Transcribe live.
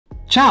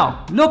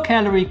Ciao!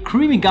 Low-calorie,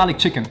 creamy garlic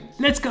chicken.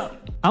 Let's go!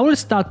 I will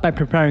start by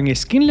preparing a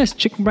skinless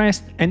chicken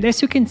breast, and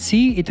as you can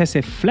see, it has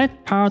a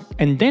flat part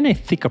and then a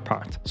thicker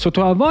part. So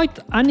to avoid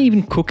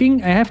uneven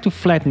cooking, I have to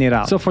flatten it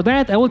out. So for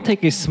that, I will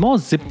take a small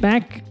zip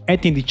bag,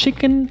 add in the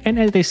chicken and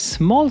add a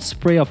small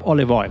spray of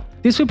olive oil.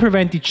 This will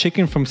prevent the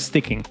chicken from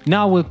sticking.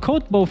 Now I will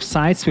coat both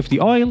sides with the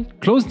oil,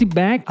 close the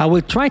bag. I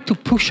will try to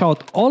push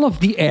out all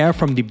of the air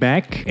from the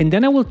bag, and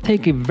then I will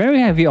take a very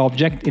heavy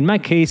object, in my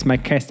case my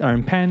cast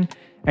iron pan,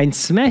 and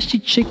smash the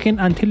chicken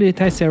until it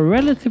has a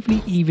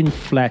relatively even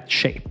flat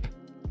shape.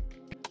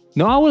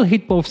 Now I will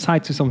hit both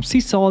sides with some sea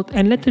salt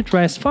and let it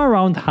rest for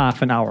around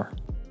half an hour.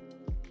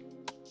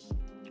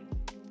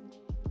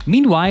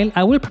 Meanwhile,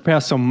 I will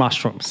prepare some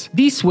mushrooms.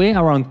 These weigh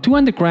around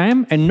 200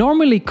 grams and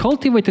normally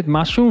cultivated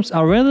mushrooms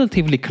are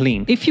relatively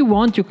clean. If you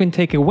want, you can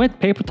take a wet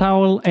paper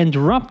towel and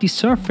rub the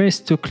surface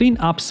to clean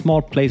up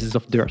small places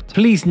of dirt.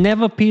 Please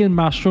never peel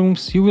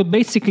mushrooms, you will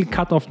basically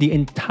cut off the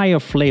entire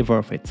flavor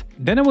of it.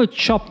 Then I will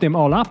chop them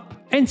all up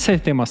and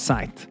set them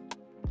aside.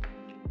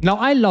 Now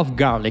I love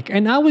garlic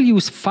and I will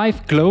use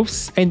 5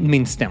 cloves and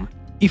mince them.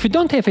 If you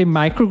don't have a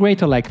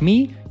micrograter like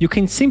me, you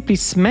can simply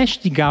smash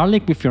the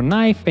garlic with your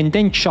knife and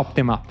then chop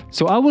them up.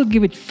 So I will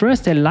give it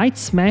first a light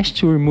smash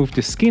to remove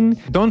the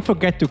skin, don't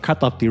forget to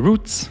cut out the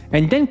roots,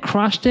 and then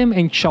crush them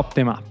and chop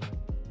them up.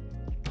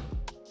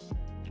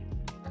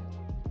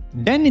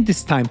 Then it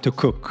is time to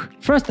cook.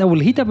 First I will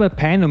heat up a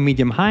pan on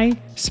medium-high,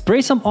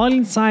 spray some oil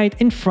inside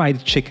and fry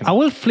the chicken. I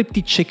will flip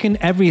the chicken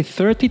every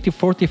 30 to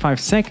 45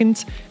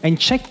 seconds and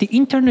check the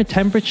internal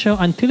temperature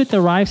until it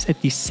arrives at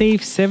the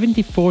safe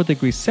 74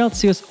 degrees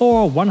Celsius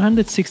or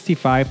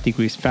 165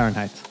 degrees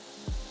Fahrenheit.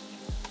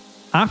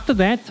 After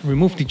that,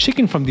 remove the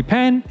chicken from the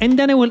pan and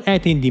then I will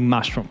add in the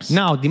mushrooms.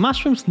 Now, the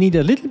mushrooms need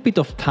a little bit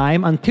of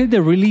time until they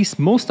release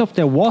most of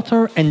their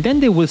water and then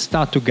they will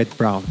start to get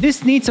brown.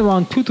 This needs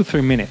around 2 to 3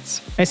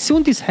 minutes. As soon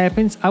as this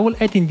happens, I will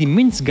add in the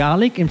minced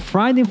garlic and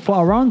fry them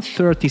for around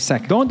 30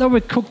 seconds. Don't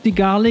overcook the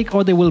garlic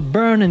or they will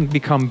burn and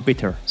become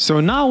bitter. So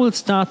now we'll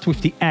start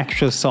with the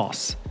actual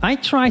sauce. I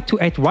try to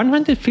add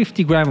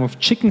 150 grams of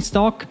chicken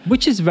stock,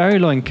 which is very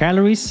low in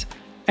calories.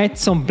 Add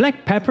some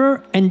black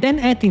pepper and then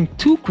add in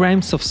 2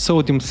 grams of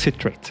sodium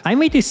citrate. I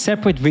made a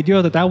separate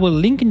video that I will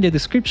link in the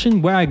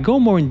description where I go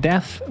more in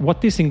depth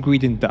what this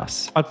ingredient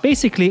does. But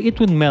basically it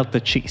will melt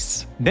the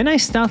cheese. Then I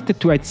started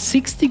to add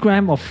 60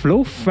 grams of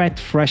low-fat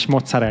fresh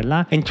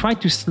mozzarella and try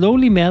to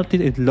slowly melt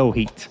it at low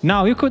heat.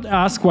 Now you could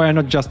ask why I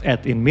not just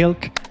add in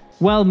milk.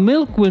 Well,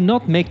 milk will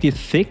not make it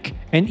thick,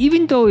 and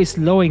even though it's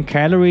low in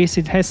calories,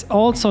 it has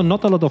also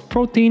not a lot of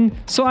protein,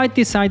 so I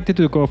decided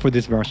to go for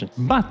this version.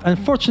 But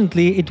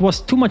unfortunately, it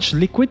was too much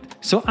liquid,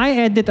 so I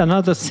added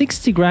another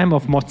 60 grams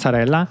of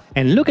mozzarella,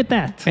 and look at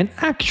that! An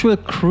actual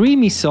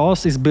creamy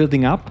sauce is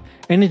building up,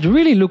 and it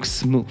really looks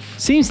smooth.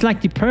 Seems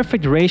like the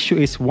perfect ratio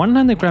is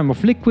 100 grams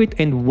of liquid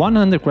and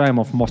 100 grams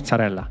of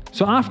mozzarella.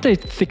 So after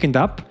it thickened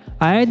up,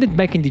 I added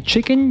back in the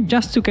chicken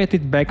just to get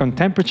it back on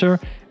temperature,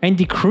 and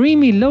the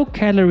creamy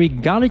low-calorie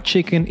garlic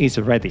chicken is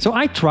ready. So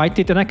I tried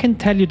it and I can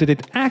tell you that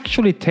it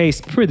actually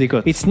tastes pretty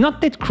good. It's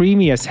not that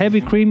creamy as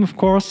heavy cream of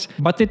course,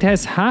 but it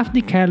has half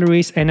the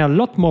calories and a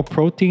lot more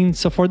protein,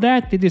 so for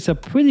that it is a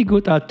pretty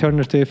good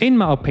alternative in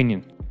my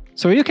opinion.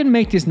 So you can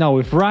make this now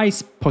with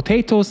rice,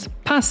 potatoes,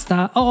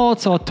 pasta or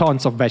also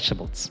tons of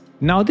vegetables.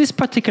 Now this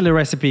particular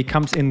recipe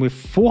comes in with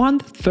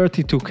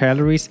 432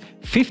 calories,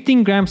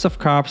 15 grams of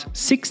carbs,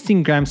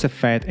 16 grams of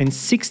fat and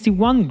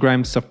 61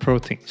 grams of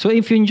protein. So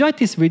if you enjoyed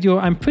this video,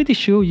 I'm pretty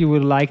sure you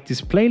will like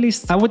this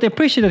playlist. I would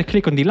appreciate a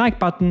click on the like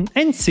button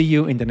and see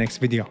you in the next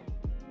video.